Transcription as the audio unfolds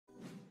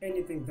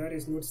Anything that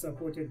is not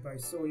supported by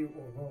soil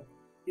or rock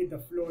either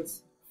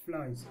floats,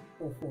 flies,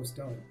 or falls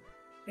down.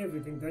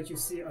 Everything that you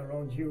see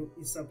around you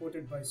is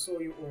supported by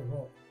soil or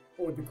rock,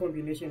 or the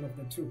combination of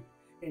the two,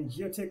 and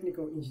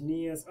geotechnical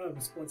engineers are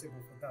responsible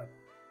for that.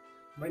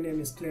 My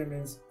name is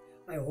Clemens.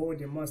 I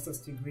hold a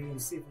master's degree in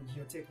civil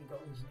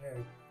geotechnical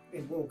engineering,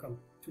 and welcome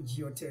to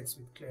Geotechs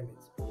with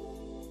Clemens.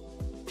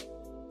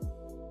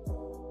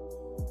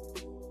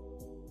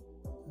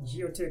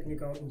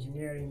 Geotechnical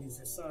engineering is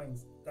a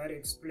science that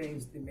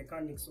explains the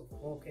mechanics of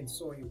rock and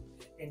soil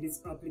and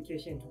its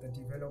application to the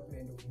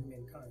development of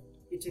humankind.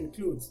 It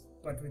includes,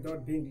 but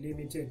without being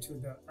limited to,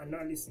 the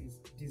analysis,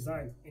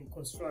 design, and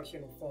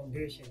construction of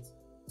foundations,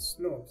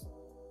 slopes,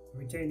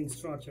 retaining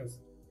structures,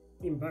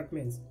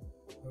 embankments,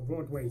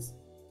 roadways,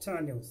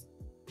 tunnels,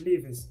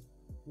 levers,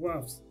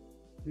 wharfs,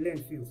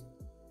 landfills,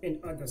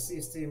 and other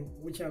systems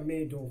which are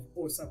made of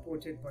or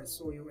supported by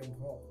soil and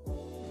rock.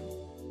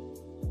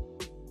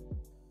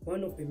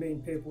 One of the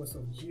main purposes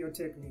of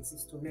geotechnics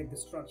is to make the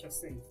structure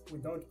safe.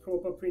 Without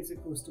proper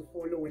principles to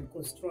follow when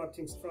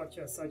constructing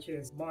structures such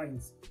as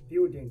mines,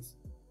 buildings,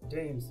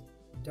 dams,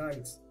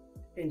 dikes,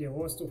 and a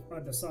host of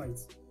other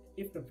sites,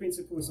 if the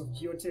principles of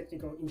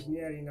geotechnical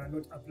engineering are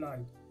not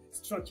applied,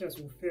 structures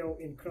will fail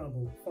and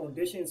crumble,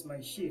 foundations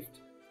might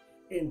shift,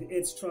 and the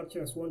earth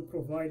structures won't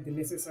provide the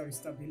necessary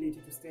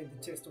stability to stand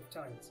the test of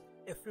times.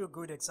 A few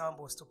good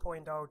examples to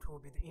point out will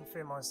be the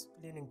infamous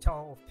Leaning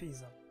Tower of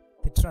Pisa,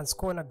 the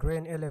Transcorner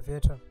grain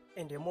elevator,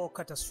 and a more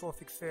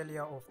catastrophic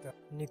failure of the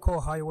Nicole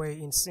Highway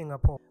in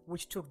Singapore,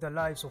 which took the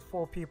lives of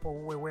 4 people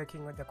who were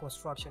working at the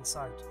construction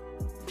site.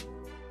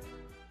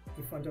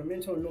 The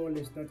fundamental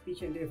knowledge that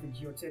each and every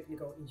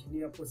geotechnical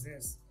engineer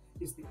possesses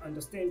is the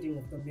understanding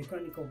of the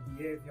mechanical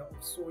behavior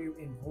of soil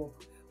and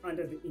rock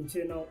under the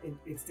internal and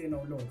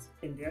external loads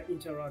and their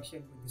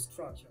interaction with the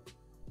structure.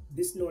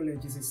 This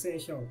knowledge is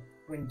essential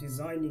when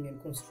designing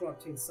and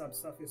constructing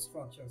subsurface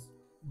structures.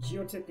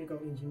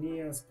 Geotechnical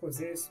engineers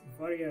possess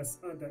various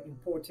other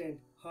important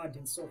hard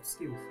and soft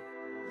skills.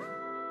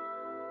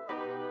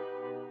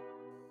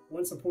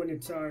 Once upon a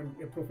time,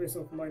 a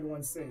professor of mine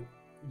once said,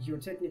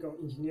 geotechnical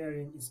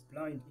engineering is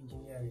blind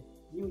engineering.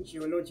 New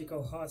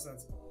geological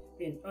hazards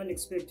and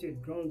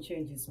unexpected ground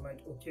changes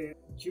might occur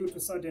due to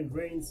sudden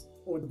rains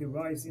or the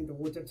rise in the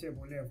water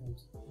table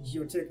levels.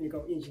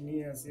 Geotechnical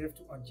engineers have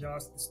to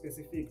adjust the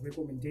specific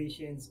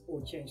recommendations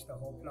or change the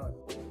whole plan.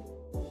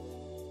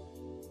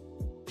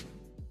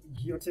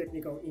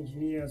 Geotechnical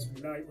engineers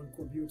rely on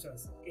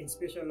computers and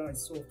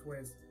specialized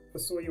softwares for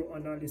soil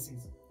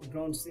analysis,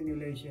 ground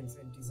simulations,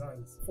 and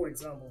designs. For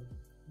example,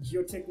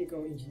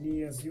 geotechnical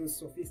engineers use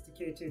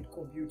sophisticated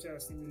computer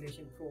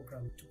simulation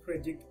programs to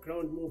predict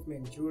ground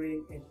movement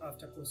during and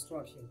after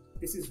construction.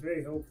 This is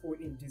very helpful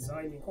in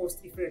designing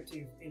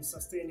cost-effective and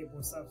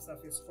sustainable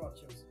subsurface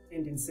structures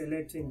and in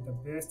selecting the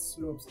best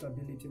slope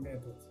stability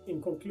methods.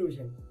 In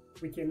conclusion,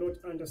 we cannot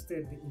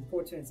understate the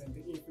importance and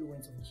the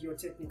influence of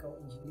geotechnical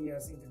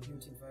engineers in the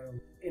built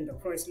environment and the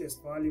priceless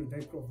value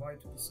they provide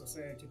to the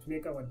society to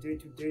make our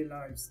day-to-day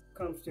lives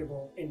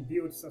comfortable and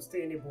build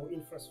sustainable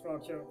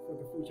infrastructure for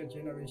the future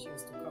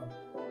generations to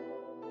come.